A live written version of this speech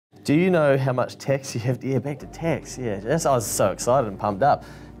Do you know how much tax you have to, back to tax, I was so excited and pumped up.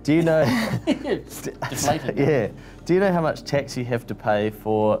 Do you know, Deflated. Yeah, do you know how much tax you have to pay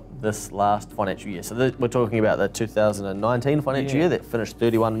for this last financial year? So we're talking about the 2019 financial year that finished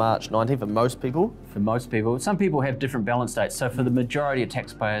 31 March 19 for most people? For most people. Some people have different balance dates. So for the majority of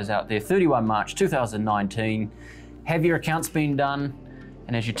taxpayers out there, 31 March 2019, have your accounts been done?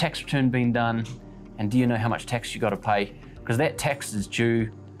 And has your tax return been done? And do you know how much tax you got to pay? Because that tax is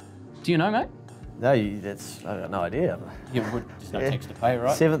due. Do you know, mate? No, I got no idea. There's no tax to pay,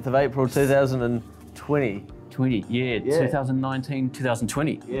 right? 7th of April 2020. 2019,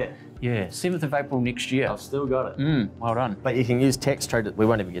 2020. Yeah. Yeah, 7th of April next year. I've still got it. Well done. But you can use tax trade. We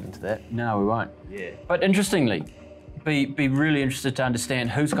won't even get into that. No, we won't. Yeah. But interestingly, be really interested to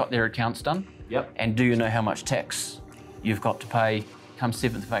understand who's got their accounts done. Yep. And do you know how much tax you've got to pay come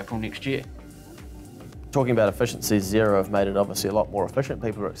 7th of April next year? Talking about efficiency, Xero have made it obviously a lot more efficient.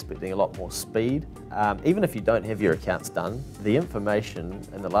 People are expecting a lot more speed. Even if you don't have your accounts done, the information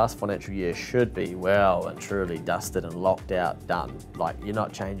in the last financial year should be well and truly dusted and locked out, done. Like, you're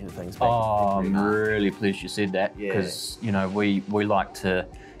not changing things back. Oh, I'm really pleased you said that, because we like to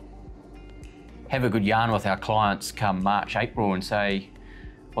have a good yarn with our clients come March, April and say,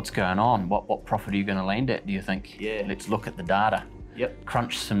 what's going on? What profit are you going to land at, do you think? Yeah. Let's look at the data. Yep.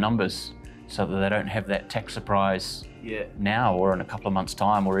 Crunch some numbers so that they don't have that tax surprise now or in a couple of months'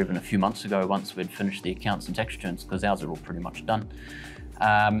 time, or even a few months ago once we'd finished the accounts and tax returns, because ours are all pretty much done.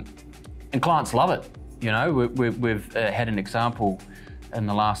 And clients love it. You know, we've had an example in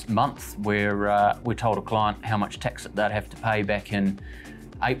the last month where we told a client how much tax that they'd have to pay back in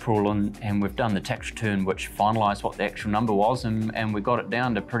April, and we've done the tax return which finalised what the actual number was, and we got it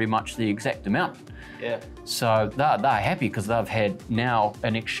down to pretty much the exact amount. Yeah. So they're happy because they've had now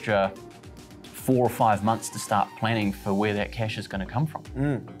an extra 4 or 5 months to start planning for where that cash is going to come from.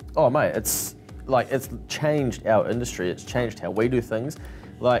 Oh mate, it's changed our industry, it's changed how we do things.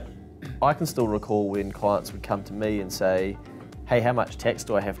 Like, I can still recall when clients would come to me and say, hey, how much tax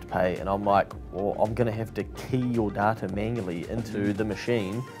do I have to pay? And I'm like, well, I'm gonna have to key your data manually into the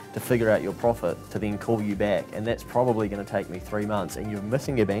machine to figure out your profit, to then call you back. And that's probably gonna take me 3 months, and you're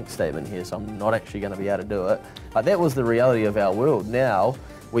missing a bank statement here, so I'm not actually gonna be able to do it. Like, that was the reality of our world. Now,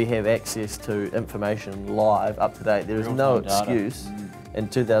 we have access to information live, up to date. There is no excuse in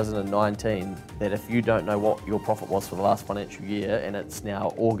 2019 that if you don't know what your profit was for the last financial year, and it's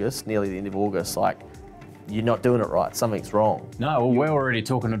now August, nearly the end of August, like, you're not doing it right, something's wrong. No, well, we're already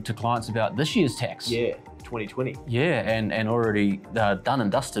talking to clients about this year's tax. Yeah, 2020. Yeah, and already done and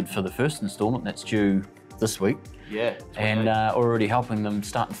dusted for the first instalment that's due this week. Yeah. And already helping them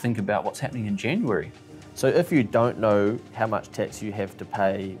start to think about what's happening in January. So if you don't know how much tax you have to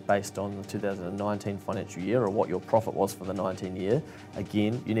pay based on the 2019 financial year, or what your profit was for the 19 year,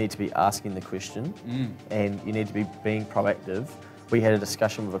 again, you need to be asking the question and you need to be being proactive. We had a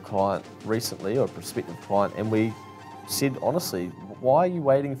discussion with a client recently, or a prospective client, and we said, honestly, why are you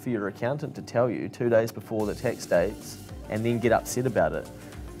waiting for your accountant to tell you 2 days before the tax dates and then get upset about it?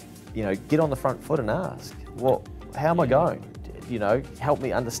 You know, get on the front foot and ask, how am I going? You know, help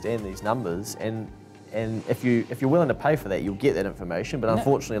me understand these numbers, and if you're willing to pay for that, you'll get that information. But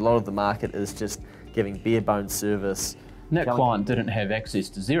unfortunately, a lot of the market is just giving bare bones service. That client didn't have access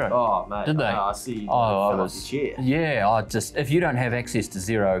to Xero. Oh, mate. Did they? I see. If you don't have access to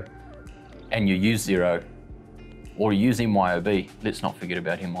Xero and you use Xero, or you use MYOB, let's not forget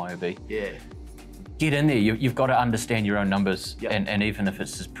about MYOB. Yeah. Get in there, you've got to understand your own numbers, and even if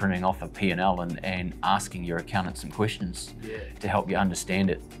it's just printing off a P&L and asking your accountant some questions to help you understand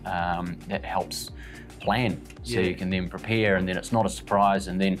it, that helps plan, so you can then prepare, and then it's not a surprise,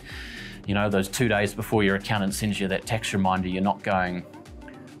 and then, you know, those 2 days before your accountant sends you that tax reminder, you're not going,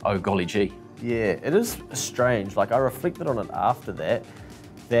 oh golly gee. Yeah, it is strange. Like, I reflected on it after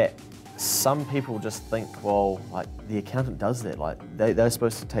that some people just think, well, like, the accountant does that, like they're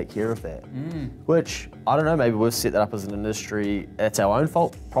supposed to take care of that. Which, I don't know, maybe we've set that up as an industry, it's our own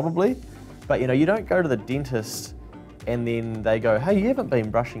fault, probably. But you know, you don't go to the dentist and then they go, hey, you haven't been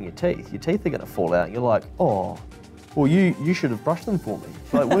brushing your teeth are gonna fall out. And you're like, oh, well, you should have brushed them for me.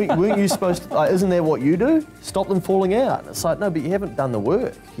 Like, weren't you supposed to, like, isn't that what you do? Stop them falling out. And it's like, no, but you haven't done the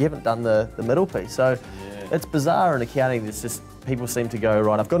work. You haven't done the middle piece. So it's bizarre in accounting. It's just, people seem to go,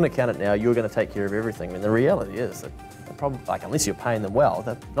 right, I've got an accountant now, you're going to take care of everything. And the reality is that probably, like, unless you're paying them well,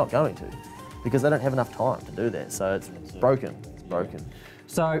 they're not going to, because they don't have enough time to do that. So it's broken. It's broken.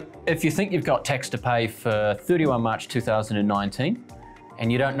 So if you think you've got tax to pay for 31 March 2019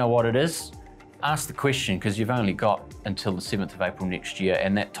 and you don't know what it is, ask the question, because you've only got until the 7th of April next year,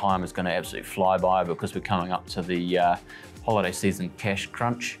 and that time is going to absolutely fly by because we're coming up to the holiday season cash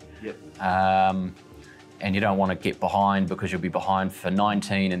crunch. And you don't want to get behind because you'll be behind for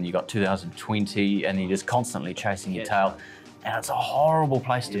 19 and you got 2020 and you're just constantly chasing your tail. And it's a horrible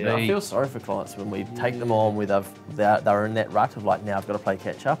place to be. I feel sorry for clients when we take them on where they're in that rut of like, now I've got to play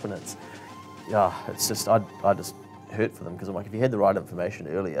catch up, and it's just, I just hurt for them, because I'm like, if you had the right information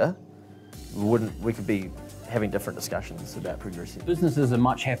earlier, we could be having different discussions about progressing. Business is a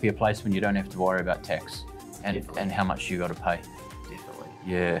much happier place when you don't have to worry about tax and how much you got to pay. Definitely.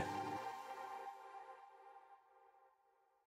 Yeah.